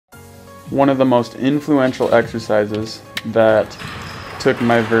One of the most influential exercises that took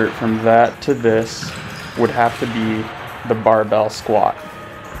my vert from that to this would have to be the barbell squat.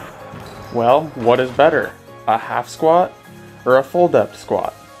 Well, what is better, a half squat or a full depth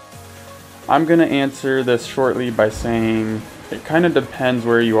squat? I'm going to answer this shortly by saying it kind of depends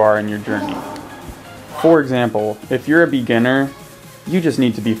where you are in your journey. For example, if you're a beginner, you just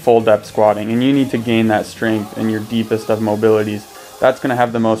need to be full depth squatting and you need to gain that strength in your deepest of mobilities. That's going to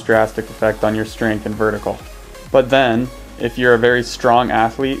have the most drastic effect on your strength and vertical. But then, if you're a very strong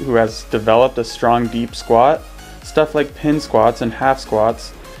athlete who has developed a strong deep squat, stuff like pin squats and half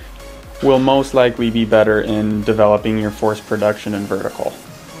squats will most likely be better in developing your force production and vertical.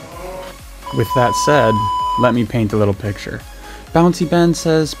 With that said, let me paint a little picture. Bouncy Ben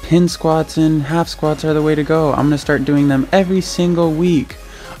says pin squats and half squats are the way to go. I'm gonna start doing them every single week.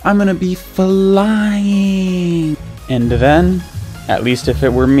 I'm gonna be flying. And then, at least if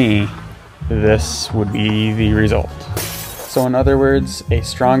it were me, this would be the result. So in other words, a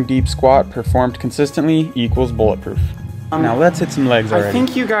strong deep squat performed consistently equals bulletproof. Now let's hit some legs already. I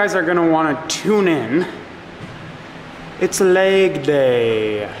think you guys are gonna wanna tune in. It's leg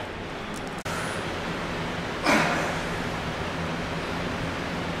day.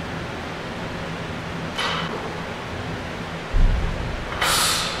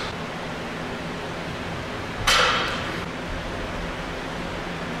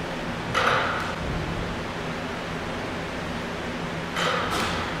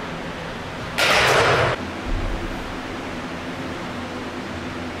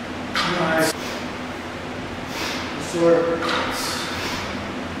 Nice.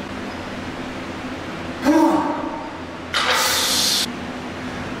 Come on. Come on.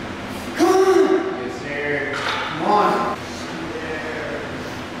 Yes, sir. Come on. There.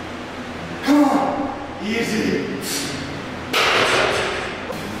 Come on. Easy.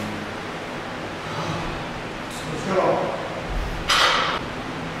 Let's go.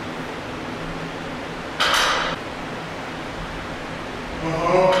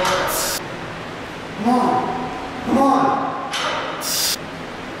 Come on, come on.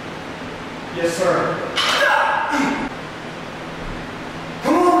 Yes, sir.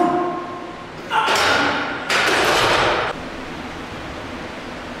 Come on.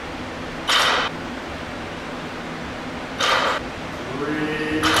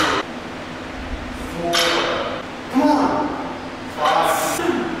 3, 4. Come on.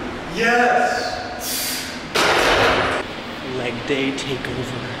 5. Yes. Leg day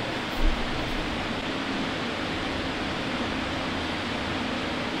takeover.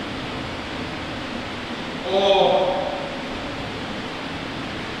 Oh,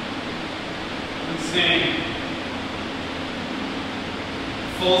 insane.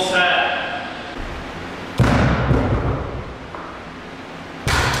 Full set.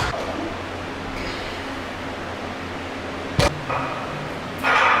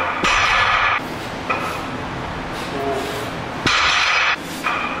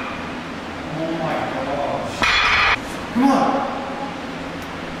 Oh my gosh. Come on.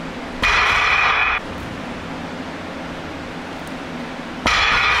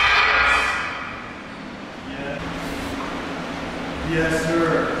 Yes,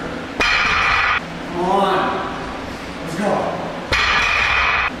 sir. Come on. Let's go.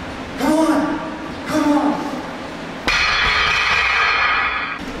 Come on. Come on.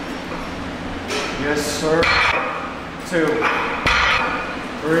 Yes, sir. 2,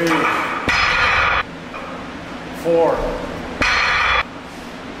 3, 4,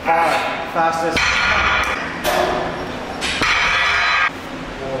 5. Fastest.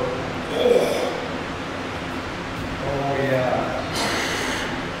 4. Oh, yeah.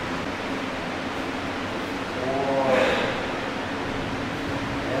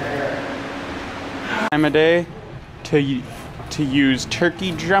 Time of day to use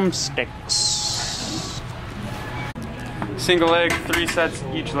turkey drumsticks. Single leg, 3 sets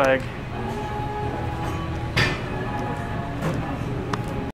each leg.